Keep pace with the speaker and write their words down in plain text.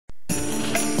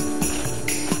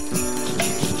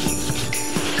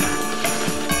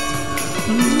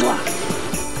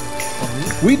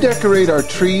We decorate our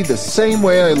tree the same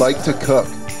way I like to cook.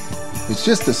 It's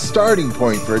just a starting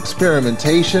point for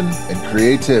experimentation and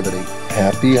creativity.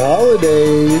 Happy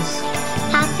holidays!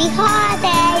 Happy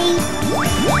holidays!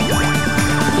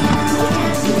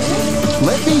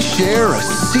 Let me share a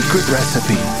secret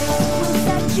recipe.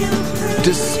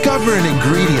 Discover an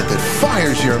ingredient that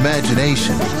fires your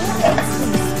imagination.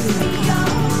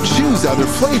 Choose other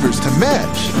flavors to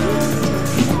match.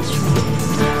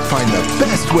 Find the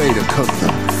best way to cook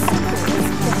them.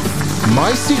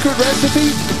 My secret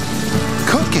recipe?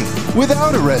 Cooking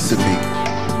without a recipe.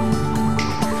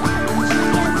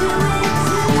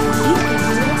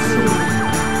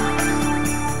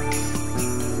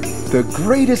 The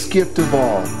greatest gift of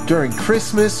all during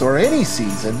Christmas or any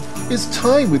season is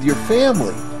time with your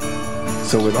family.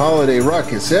 So with holiday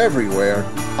ruckus everywhere,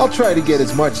 I'll try to get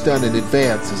as much done in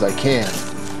advance as I can.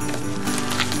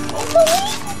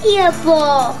 Read a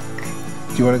book.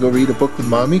 Do you want to go read a book with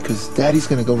Mommy? Because Daddy's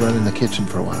going to go run in the kitchen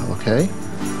for a while, okay?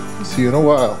 See you in a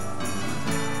while.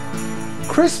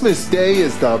 Christmas Day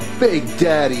is the big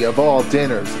daddy of all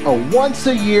dinners, a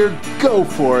once-a-year,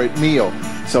 go-for-it meal.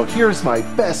 So here's my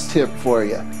best tip for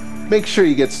you. Make sure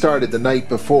you get started the night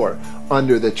before,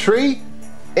 under the tree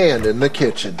and in the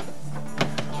kitchen.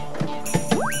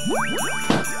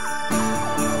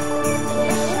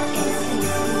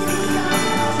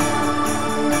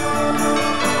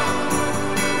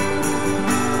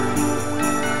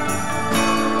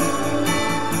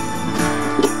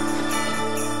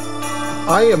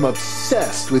 I am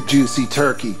obsessed with juicy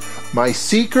turkey. My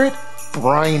secret?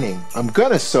 Brining. I'm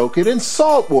gonna soak it in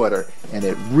salt water, and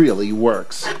it really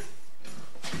works.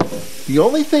 The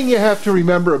only thing you have to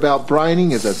remember about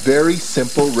brining is a very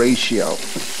simple ratio.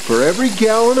 For every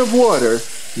gallon of water,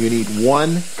 you need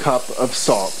 1 cup of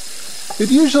salt.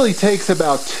 It usually takes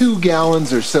about 2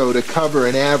 gallons or so to cover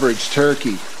an average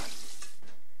turkey.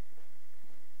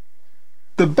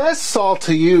 The best salt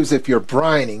to use if you're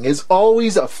brining is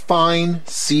always a fine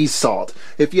sea salt.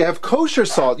 If you have kosher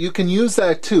salt, you can use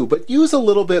that too, but use a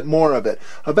little bit more of it,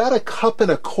 about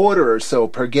 1.25 cups or so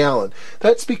per gallon.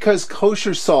 That's because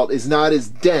kosher salt is not as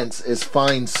dense as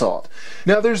fine salt.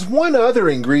 Now there's one other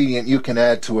ingredient you can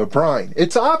add to a brine.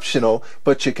 It's optional,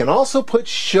 but you can also put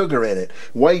sugar in it.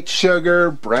 White sugar,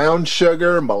 brown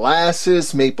sugar,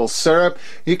 molasses, maple syrup.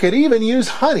 You could even use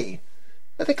honey.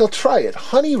 I think I'll try it.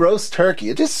 Honey roast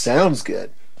turkey. It just sounds good.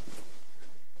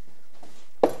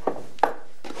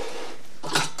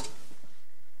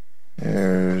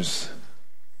 There's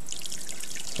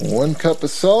 1 cup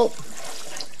of salt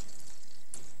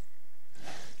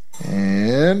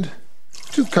and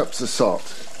 2 cups of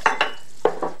salt.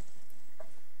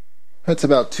 That's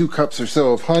about 2 cups or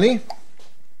so of honey.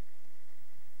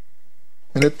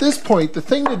 And at this point, the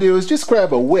thing to do is just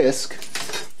grab a whisk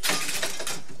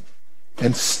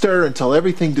and stir until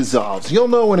everything dissolves. You'll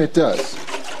know when it does.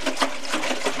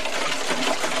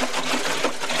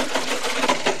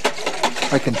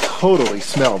 I can totally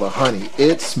smell the honey.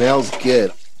 It smells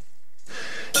good.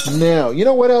 Now, you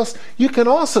know what else? You can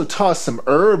also toss some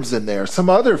herbs in there, some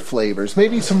other flavors,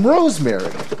 maybe some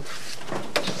rosemary.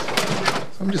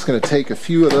 I'm just going to take a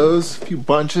few of those, a few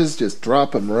bunches, just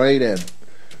drop them right in.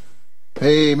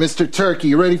 Hey, Mr. Turkey,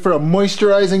 you ready for a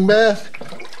moisturizing bath?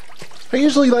 I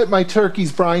usually let my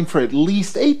turkeys brine for at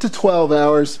least 8 to 12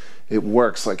 hours. It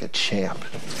works like a champ.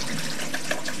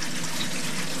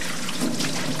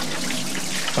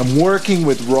 I'm working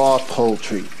with raw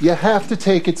poultry. You have to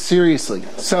take it seriously.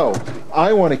 So,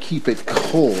 I want to keep it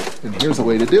cold, and here's a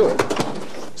way to do it.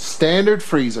 Standard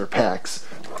freezer packs.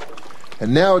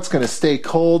 And now it's going to stay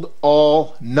cold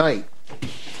all night.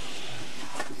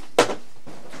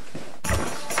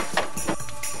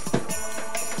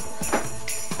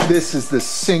 This is the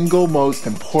single most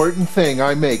important thing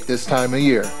I make this time of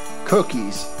year.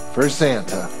 Cookies for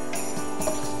Santa.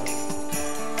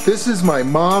 This is my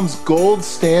mom's gold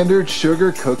standard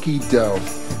sugar cookie dough.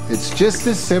 It's just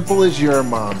as simple as your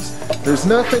mom's. There's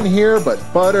nothing here but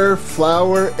butter,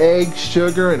 flour, egg,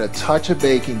 sugar, and a touch of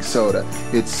baking soda.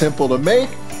 It's simple to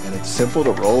make, and it's simple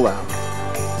to roll out.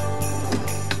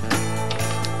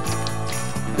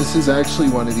 This is actually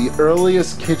one of the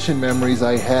earliest kitchen memories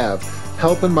I have,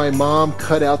 helping my mom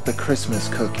cut out the Christmas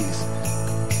cookies.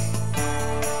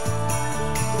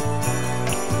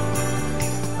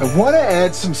 I want to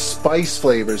add some spice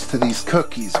flavors to these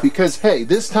cookies because, hey,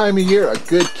 this time of year, a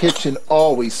good kitchen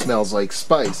always smells like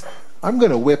spice. I'm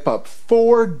going to whip up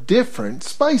 4 different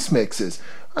spice mixes.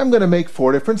 I'm going to make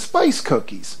 4 different spice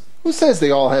cookies. Who says they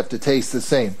all have to taste the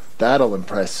same? That'll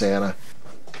impress Santa.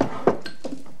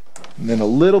 And then a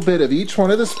little bit of each one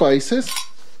of the spices.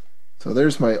 So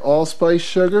there's my allspice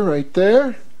sugar right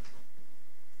there.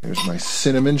 There's my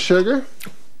cinnamon sugar.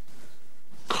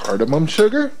 Cardamom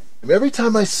sugar. Every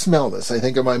time I smell this, I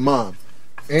think of my mom.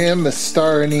 And the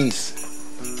star anise.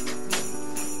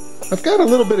 I've got a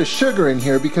little bit of sugar in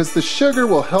here because the sugar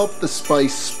will help the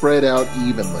spice spread out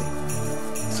evenly.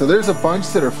 So there's a bunch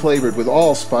that are flavored with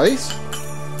allspice.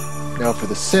 Now for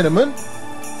the cinnamon,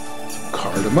 some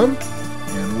cardamom,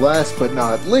 and last but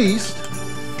not least,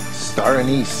 star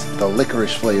anise, the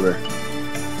licorice flavor.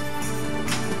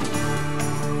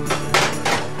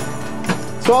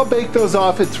 So I'll bake those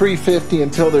off at 350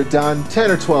 until they're done.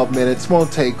 10 or 12 minutes,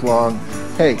 won't take long.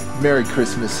 Hey, Merry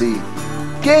Christmas Eve.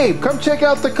 Gabe, come check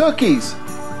out the cookies.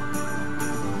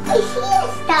 I see a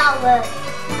Star Wars.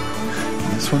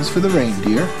 This one's for the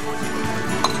reindeer,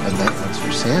 and that one's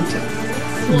for Santa.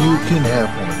 You can have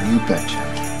one, you betcha.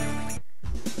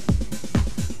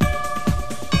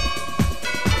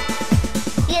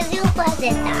 Give you a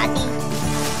present, Daddy.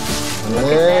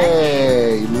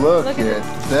 Hey, look at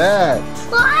that.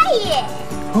 Quiet.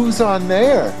 Who's on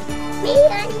there? Me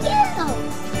and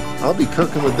you. I'll be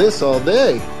cooking with this all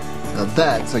day. Now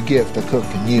that's a gift a cook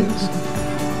can use.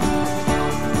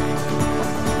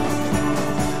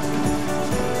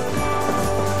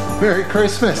 Merry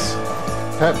Christmas.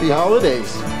 Happy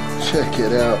holidays. Check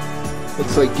it out.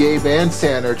 Looks like Gabe and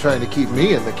Santa are trying to keep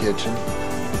me in the kitchen.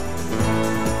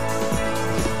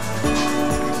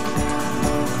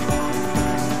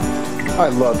 I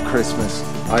love Christmas.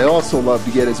 I also love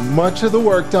to get as much of the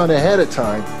work done ahead of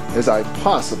time as I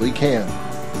possibly can.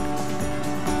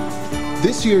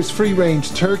 This year's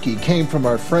free-range turkey came from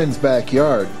our friend's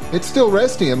backyard. It's still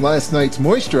resting in last night's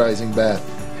moisturizing bath.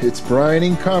 It's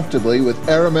brining comfortably with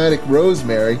aromatic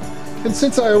rosemary, and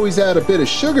since I always add a bit of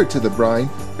sugar to the brine,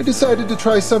 I decided to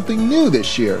try something new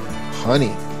this year: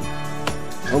 honey.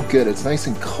 Oh good, it's nice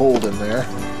and cold in there.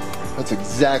 That's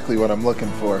exactly what I'm looking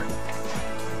for.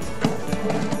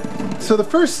 So the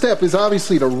first step is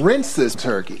obviously to rinse this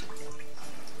turkey.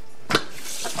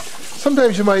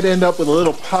 Sometimes you might end up with a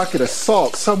little pocket of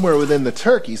salt somewhere within the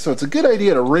turkey, so it's a good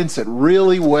idea to rinse it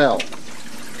really well.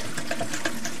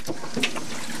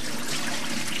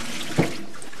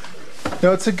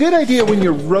 Now it's a good idea when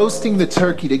you're roasting the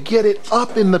turkey to get it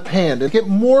up in the pan, to get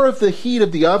more of the heat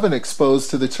of the oven exposed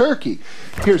to the turkey.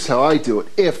 Here's how I do it,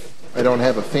 if I don't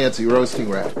have a fancy roasting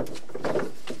rack.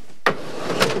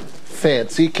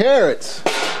 Fancy carrots.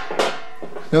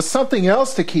 Now something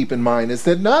else to keep in mind is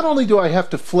that not only do I have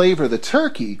to flavor the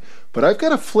turkey, but I've got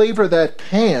to flavor that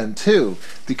pan too,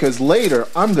 because later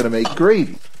I'm going to make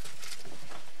gravy.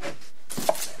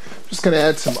 Just going to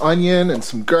add some onion and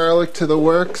some garlic to the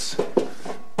works.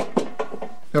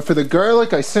 Now for the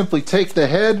garlic, I simply take the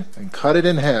head and cut it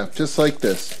in half, just like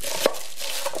this.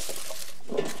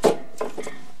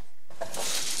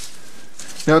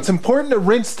 Now it's important to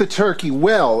rinse the turkey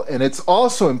well, and it's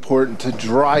also important to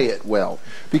dry it well,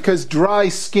 because dry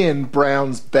skin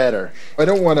browns better. I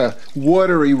don't want a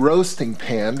watery roasting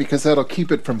pan because that'll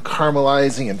keep it from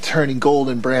caramelizing and turning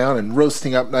golden brown and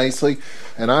roasting up nicely,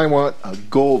 and I want a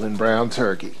golden brown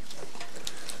turkey.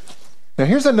 Now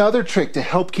here's another trick to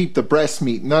help keep the breast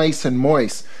meat nice and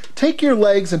moist. Take your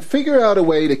legs and figure out a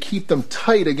way to keep them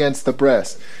tight against the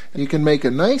breast. You can make a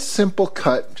nice simple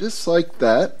cut just like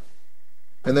that.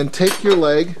 And then take your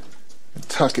leg and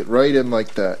tuck it right in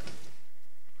like that.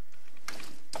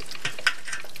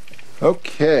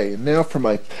 Okay, now for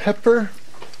my pepper.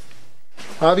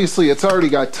 Obviously it's already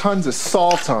got tons of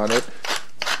salt on it.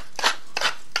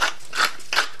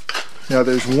 Now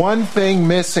there's one thing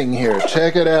missing here.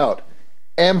 Check it out.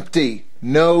 Empty.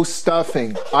 No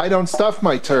stuffing. I don't stuff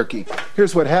my turkey.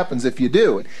 Here's what happens if you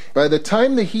do. By the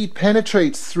time the heat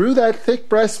penetrates through that thick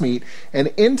breast meat and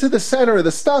into the center of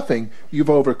the stuffing, you've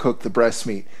overcooked the breast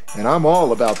meat. And I'm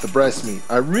all about the breast meat.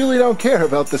 I really don't care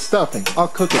about the stuffing. I'll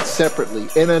cook it separately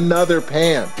in another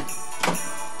pan.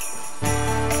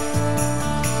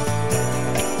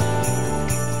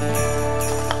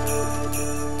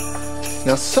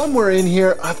 Now somewhere in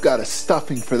here, I've got a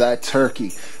stuffing for that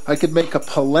turkey. I could make a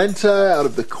polenta out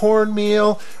of the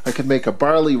cornmeal. I could make a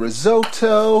barley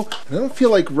risotto. I don't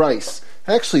feel like rice.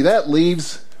 Actually, that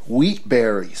leaves wheat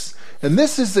berries. And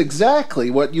this is exactly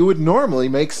what you would normally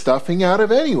make stuffing out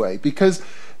of anyway, because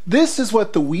this is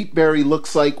what the wheat berry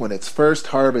looks like when it's first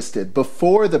harvested,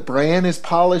 before the bran is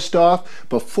polished off,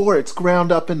 before it's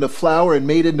ground up into flour and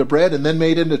made into bread and then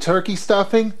made into turkey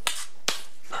stuffing.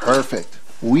 Perfect.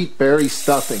 Wheat berry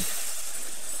stuffing.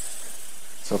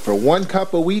 So for 1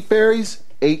 cup of wheat berries,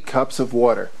 8 cups of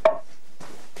water.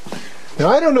 Now,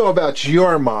 I don't know about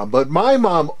your mom, but my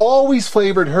mom always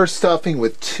flavored her stuffing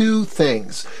with two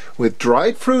things. With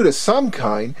dried fruit of some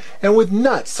kind, and with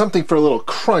nuts, something for a little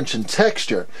crunch and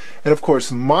texture. And of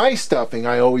course, my stuffing,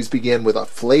 I always begin with a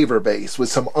flavor base, with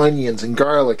some onions and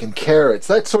garlic and carrots,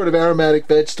 that sort of aromatic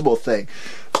vegetable thing.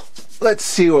 Let's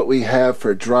see what we have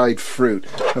for dried fruit.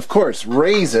 Of course,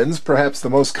 raisins, perhaps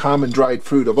the most common dried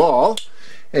fruit of all.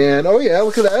 And oh yeah,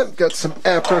 look at that, got some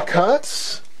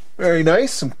apricots. Very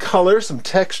nice, some color, some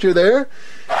texture there.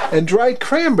 And dried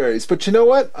cranberries, but you know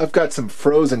what? I've got some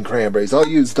frozen cranberries. I'll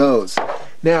use those.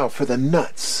 Now for the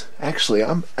nuts. Actually,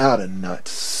 I'm out of nuts.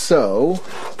 So,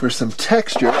 for some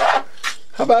texture,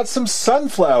 how about some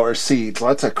sunflower seeds?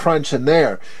 Lots of crunch in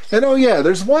there. And oh yeah,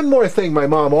 there's one more thing my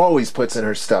mom always puts in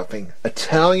her stuffing.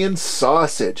 Italian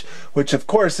sausage, which of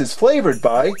course is flavored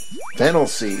by fennel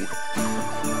seed.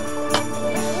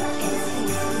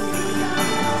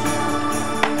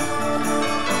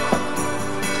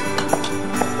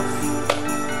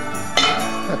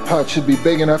 Pot should be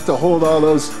big enough to hold all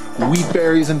those wheat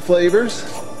berries and flavors.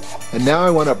 And now I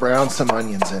want to brown some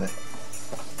onions in it.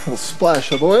 A little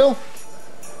splash of oil.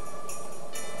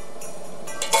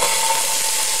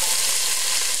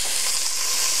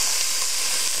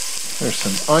 There's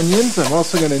some onions. I'm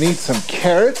also going to need some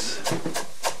carrots.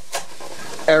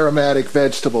 Aromatic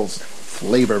vegetables,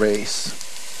 flavor base.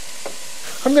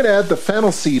 I'm going to add the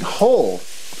fennel seed whole.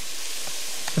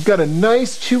 It's got a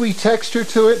nice chewy texture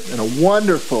to it and a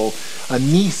wonderful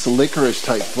anise licorice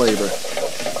type flavor.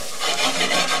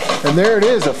 And there it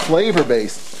is, a flavor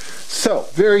base. So,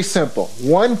 very simple.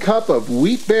 1 cup of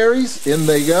wheat berries, in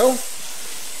they go.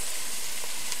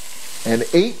 And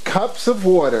 8 cups of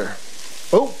water.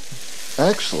 Oh,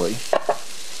 actually,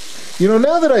 you know,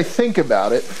 now that I think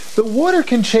about it, the water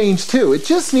can change too. It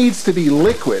just needs to be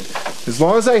liquid. As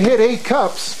long as I hit 8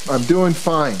 cups, I'm doing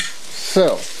fine.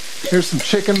 So, here's some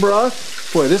chicken broth.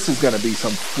 Boy, this is going to be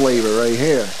some flavor right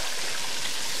here.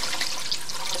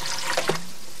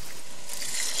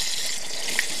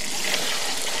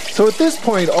 So at this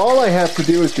point, all I have to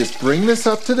do is just bring this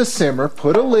up to the simmer,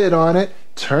 put a lid on it,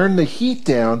 turn the heat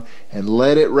down, and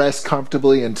let it rest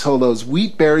comfortably until those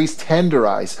wheat berries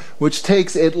tenderize, which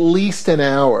takes at least an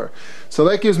hour. So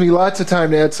that gives me lots of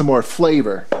time to add some more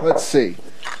flavor. Let's see.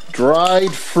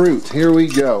 Dried fruit. Here we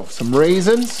go. Some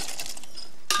raisins.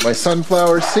 My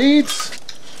sunflower seeds,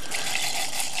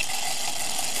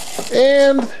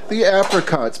 and the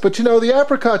apricots. But you know, the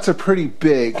apricots are pretty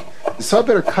big, so I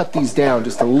better cut these down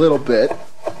just a little bit.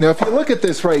 Now, if you look at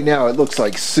this right now, it looks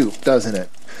like soup, doesn't it?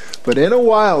 But in a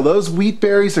while, those wheat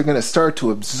berries are going to start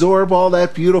to absorb all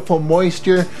that beautiful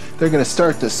moisture. They're going to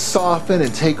start to soften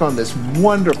and take on this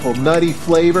wonderful nutty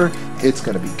flavor. It's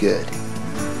going to be good.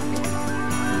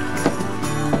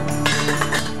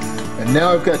 And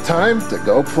now I've got time to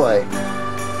go play.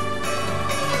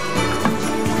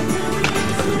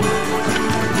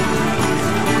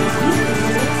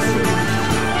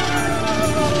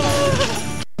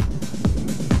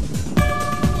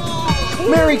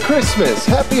 Merry Christmas,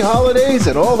 Happy Holidays,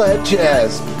 and all that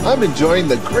jazz. I'm enjoying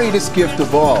the greatest gift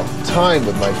of all, time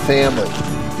with my family,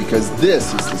 because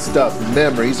this is the stuff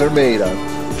memories are made of.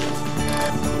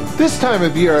 This time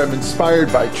of year I'm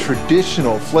inspired by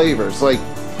traditional flavors like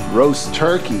roast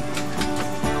turkey.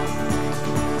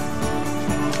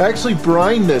 I actually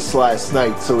brined this last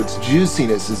night, so its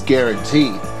juiciness is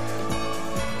guaranteed.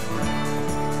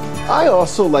 I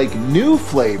also like new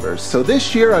flavors, so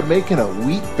this year I'm making a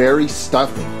wheat berry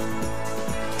stuffing.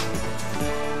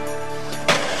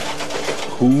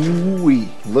 Ooh-wee,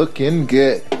 looking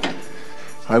good.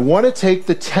 I want to take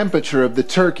the temperature of the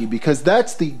turkey because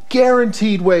that's the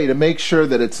guaranteed way to make sure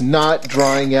that it's not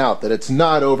drying out, that it's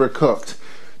not overcooked.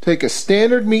 Take a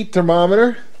standard meat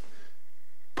thermometer,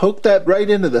 poke that right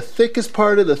into the thickest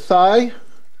part of the thigh.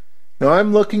 Now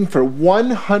I'm looking for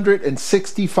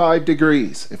 165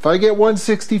 degrees. If I get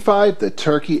 165, the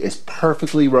turkey is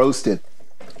perfectly roasted.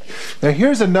 Now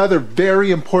here's another very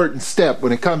important step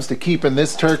when it comes to keeping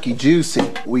this turkey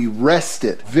juicy. We rest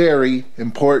it. Very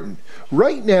important.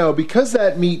 Right now, because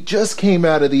that meat just came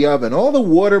out of the oven, all the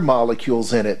water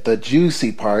molecules in it, the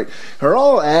juicy part, are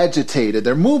all agitated.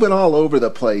 They're moving all over the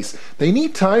place. They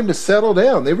need time to settle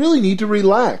down. They really need to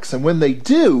relax. And when they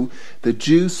do, the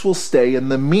juice will stay in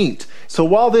the meat. So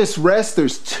while this rests,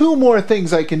 there's 2 more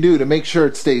things I can do to make sure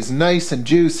it stays nice and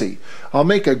juicy. I'll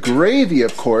make a gravy,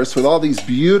 of course, with all these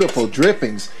beautiful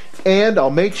drippings, and I'll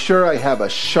make sure I have a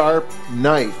sharp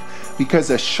knife, because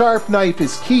a sharp knife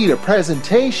is key to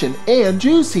presentation and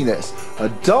juiciness. A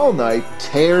dull knife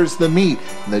tears the meat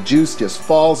and the juice just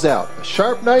falls out. A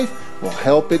sharp knife will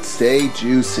help it stay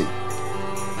juicy.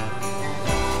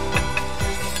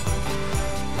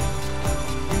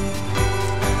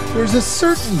 There's a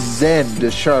certain zen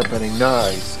to sharpening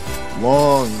knives.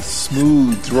 Long,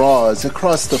 smooth draws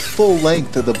across the full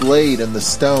length of the blade and the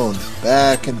stone,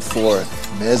 back and forth,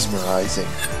 mesmerizing.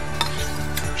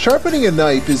 Sharpening a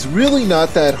knife is really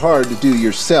not that hard to do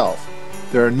yourself.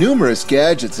 There are numerous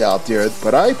gadgets out there,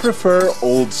 but I prefer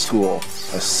old school,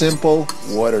 a simple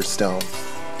water stone.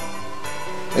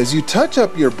 As you touch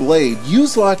up your blade,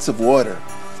 use lots of water.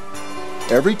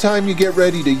 Every time you get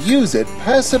ready to use it,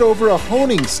 pass it over a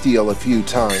honing steel a few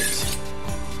times.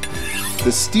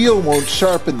 The steel won't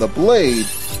sharpen the blade,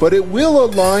 but it will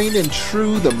align and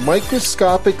true the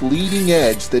microscopic leading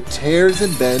edge that tears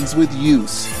and bends with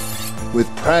use. With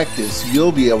practice,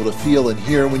 you'll be able to feel and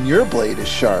hear when your blade is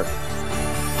sharp.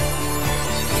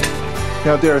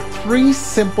 Now there are 3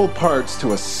 simple parts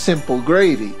to a simple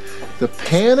gravy. The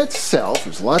pan itself,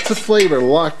 there's lots of flavor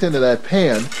locked into that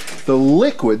pan, the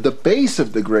liquid, the base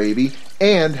of the gravy,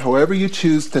 and however you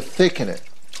choose to thicken it.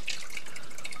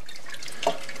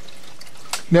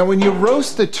 Now when you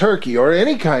roast the turkey or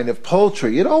any kind of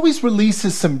poultry, it always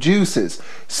releases some juices.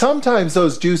 Sometimes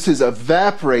those juices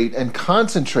evaporate and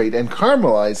concentrate and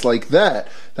caramelize like that.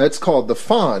 That's called the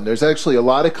fond. There's actually a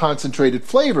lot of concentrated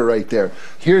flavor right there.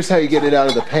 Here's how you get it out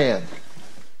of the pan.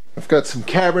 I've got some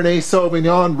Cabernet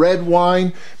Sauvignon, red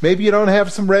wine. Maybe you don't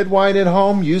have some red wine at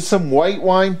home. Use some white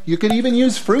wine. You could even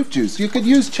use fruit juice. You could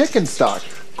use chicken stock.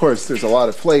 Of course, there's a lot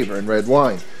of flavor in red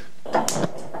wine.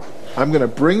 I'm going to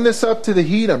bring this up to the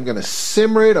heat. I'm going to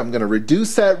simmer it. I'm going to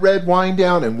reduce that red wine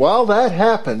down. And while that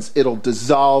happens, it'll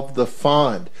dissolve the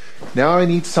fond. Now I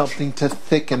need something to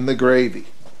thicken the gravy.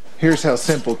 Here's how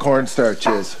simple cornstarch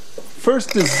is.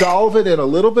 First, dissolve it in a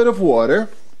little bit of water.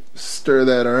 Stir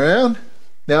that around.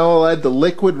 Now I'll add the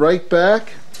liquid right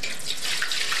back.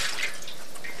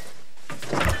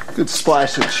 Good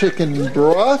splash of chicken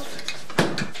broth.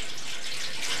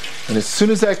 And as soon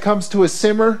as that comes to a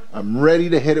simmer, I'm ready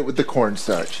to hit it with the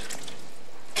cornstarch.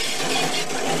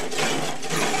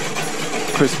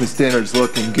 Christmas dinner's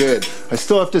looking good. I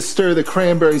still have to stir the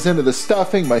cranberries into the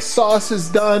stuffing. My sauce is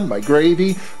done, my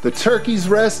gravy, the turkey's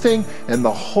resting, and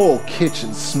the whole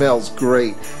kitchen smells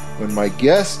great. When my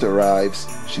guest arrives,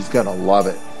 she's gonna love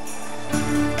it.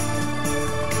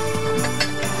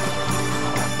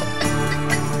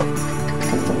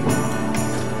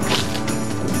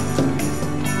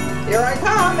 Here I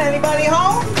come. Anybody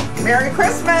home? Merry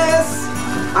Christmas.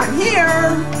 I'm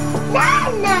here.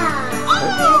 Nana!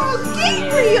 Oh,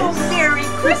 Gabriel, Merry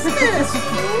Christmas.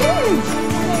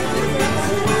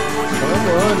 Come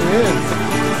on in.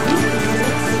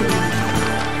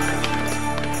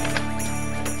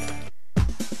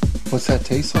 What's that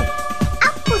taste like?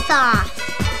 Applesauce.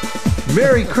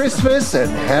 Merry Christmas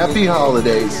and Happy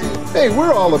Holidays. Hey,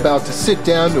 we're all about to sit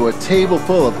down to a table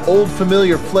full of old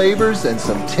familiar flavors and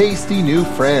some tasty new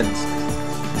friends.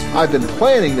 I've been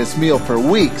planning this meal for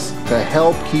weeks to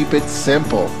help keep it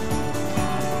simple.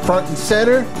 Front and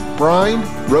center, brined,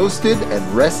 roasted, and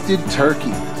rested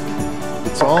turkey.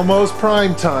 It's almost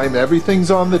prime time.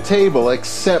 Everything's on the table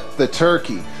except the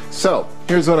turkey. So,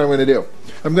 here's what I'm going to do.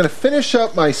 I'm going to finish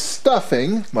up my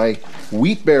stuffing, my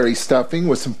wheatberry stuffing,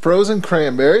 with some frozen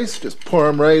cranberries. Just pour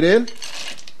them right in.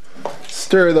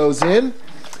 Stir those in.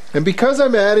 And because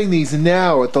I'm adding these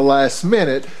now at the last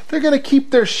minute, they're going to keep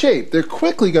their shape. They're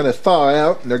quickly going to thaw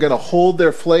out and they're going to hold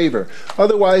their flavor.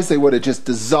 Otherwise, they would have just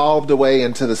dissolved away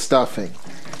into the stuffing.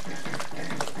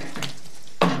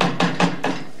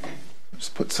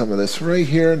 Just put some of this right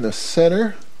here in the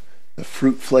center. The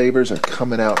fruit flavors are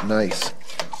coming out nice.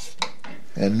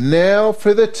 And now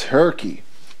for the turkey.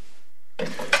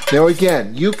 Now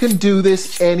again, you can do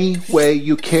this any way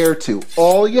you care to.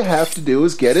 All you have to do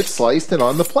is get it sliced and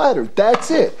on the platter.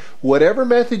 That's it. Whatever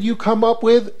method you come up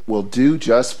with will do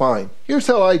just fine. Here's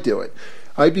how I do it.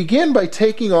 I begin by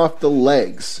taking off the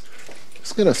legs.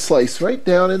 Just going to slice right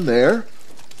down in there.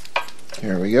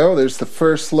 Here we go. There's the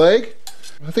first leg.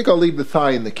 I think I'll leave the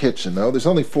thigh in the kitchen though. There's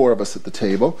only 4 of us at the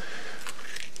table.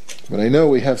 But I know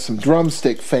we have some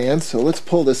drumstick fans, so let's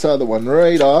pull this other one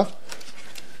right off.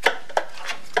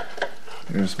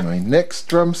 Here's my next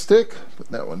drumstick.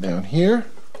 Put that one down here.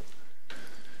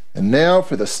 And now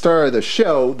for the star of the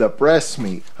show, the breast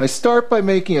meat. I start by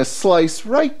making a slice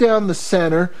right down the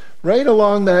center, right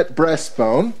along that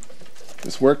breastbone.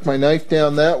 Just work my knife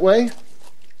down that way.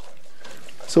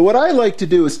 So what I like to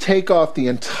do is take off the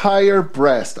entire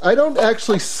breast. I don't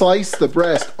actually slice the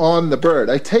breast on the bird.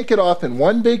 I take it off in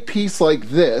one big piece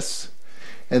like this,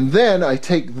 and then I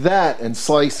take that and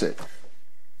slice it.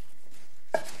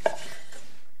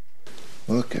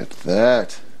 Look at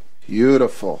that.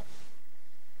 Beautiful.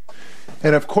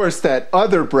 And of course, that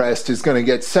other breast is going to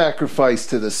get sacrificed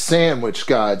to the sandwich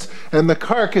gods, and the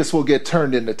carcass will get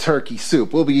turned into turkey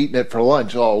soup. We'll be eating it for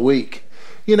lunch all week.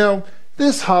 You know,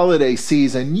 this holiday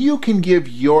season, you can give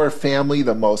your family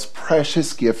the most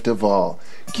precious gift of all.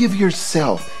 Give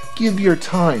yourself, give your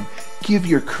time, give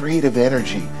your creative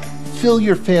energy. Fill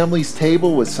your family's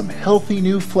table with some healthy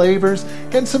new flavors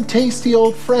and some tasty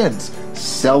old friends.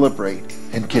 Celebrate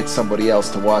and get somebody else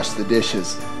to wash the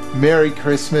dishes. Merry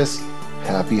Christmas,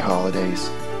 Happy Holidays.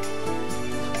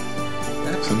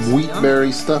 Some wheat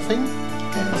berry stuffing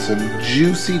and some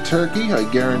juicy turkey, I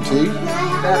guarantee.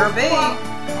 Better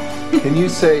be. Can you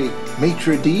say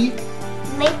maitre d'?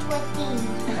 Maitre d'.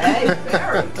 Hey,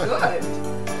 very good.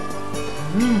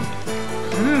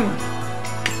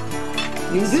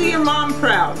 You do your mom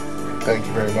proud. Thank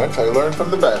you very much. I learned from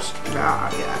the best.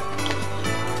 Ah, yeah.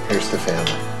 Here's the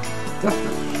family.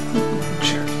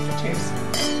 Cheers. Cheers.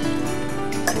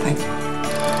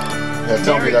 Now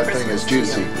tell me Merry that Christmas thing is to you.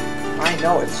 juicy. I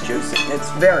know it's juicy. It's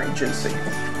very juicy.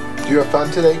 Do you have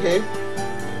fun today, Gabe?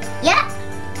 Yep.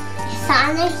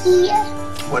 Santa here.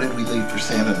 What did we leave for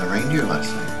Santa and the reindeer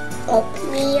last night?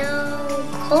 Oatmeal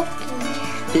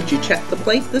cookies. Did you check the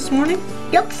plate this morning?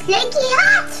 Looks like he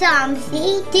had some.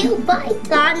 See, 2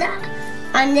 bites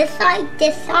on this side,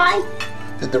 this side.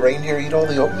 Did the reindeer eat all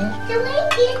the oatmeal? The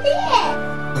reindeer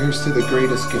did. Here's to the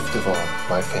greatest gift of all,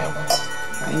 my family.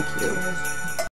 Thank you.